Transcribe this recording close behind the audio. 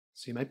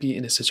So you might be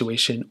in a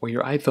situation where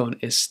your iPhone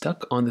is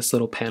stuck on this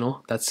little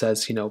panel that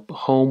says,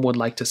 home would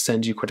like to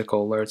send you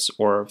critical alerts,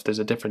 or if there's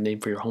a different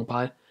name for your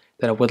HomePod,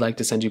 that it would like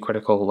to send you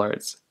critical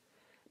alerts.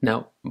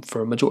 Now,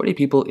 for a majority of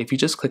people, if you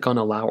just click on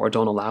allow or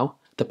don't allow,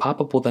 the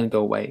pop-up will then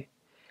go away.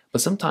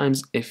 But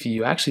sometimes if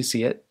you actually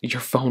see it,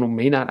 your phone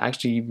may not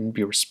actually even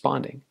be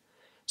responding.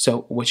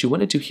 So what you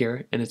want to do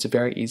here, and it's a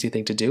very easy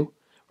thing to do,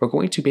 we're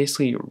going to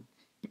basically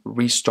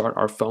restart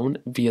our phone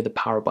via the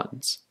power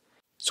buttons.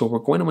 So what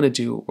we're going to want to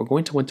do, we're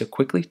going to want to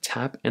quickly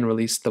tap and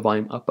release the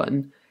volume up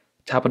button,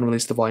 tap and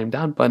release the volume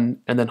down button,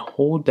 and then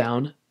hold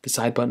down the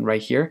side button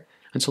right here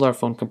until our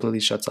phone completely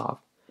shuts off.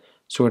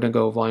 So we're going to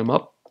go volume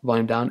up,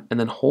 volume down, and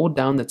then hold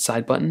down that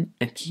side button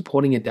and keep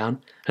holding it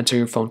down until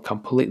your phone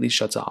completely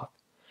shuts off.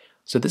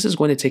 So this is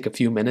going to take a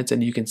few minutes,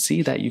 and you can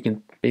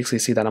basically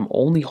see that I'm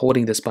only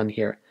holding this button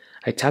here.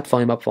 I tapped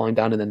volume up, volume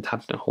down, and then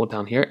tapped and hold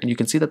down here, and you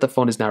can see that the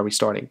phone is now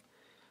restarting.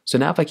 So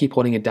now if I keep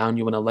holding it down,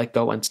 you want to let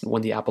go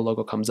when the Apple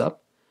logo comes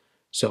up.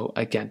 So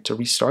again, to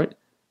restart,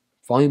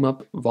 volume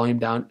up, volume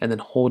down, and then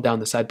hold down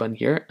the side button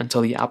here until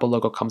the Apple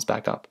logo comes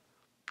back up.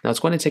 Now it's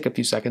going to take a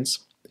few seconds,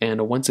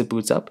 and once it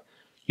boots up,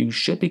 you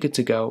should be good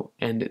to go,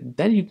 and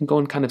then you can go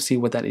and kind of see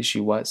what that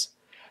issue was.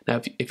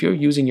 Now, if you're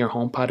using your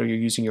HomePod or you're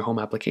using your home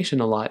application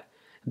a lot,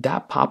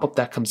 that pop-up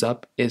that comes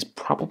up is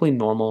probably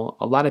normal.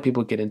 A lot of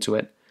people get into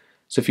it.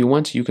 So if you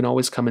want, you can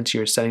always come into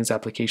your settings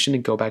application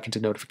and go back into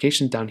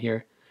notifications down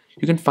here.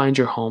 You can find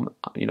your home,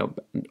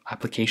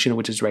 application,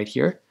 which is right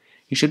here.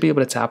 You should be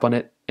able to tap on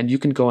it, and you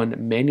can go and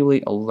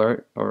manually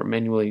alert or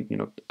manually,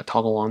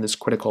 toggle on this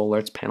critical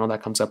alerts panel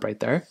that comes up right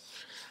there.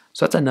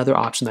 So that's another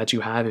option that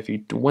you have if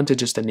you want to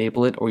just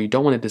enable it, or you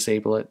don't want to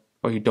disable it,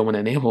 or you don't want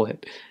to enable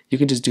it. You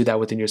can just do that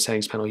within your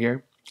settings panel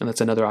here, and that's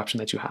another option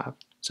that you have.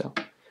 So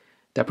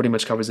that pretty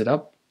much covers it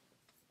up.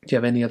 If you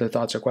have any other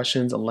thoughts or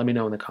questions, let me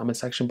know in the comment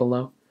section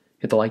below.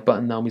 Hit the like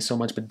button, that would mean so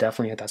much, but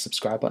definitely hit that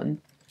subscribe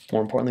button.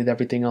 More importantly than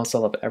everything else, I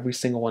love every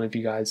single one of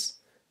you guys.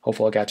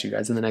 Hopefully I'll catch you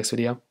guys in the next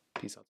video.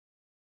 Peace out.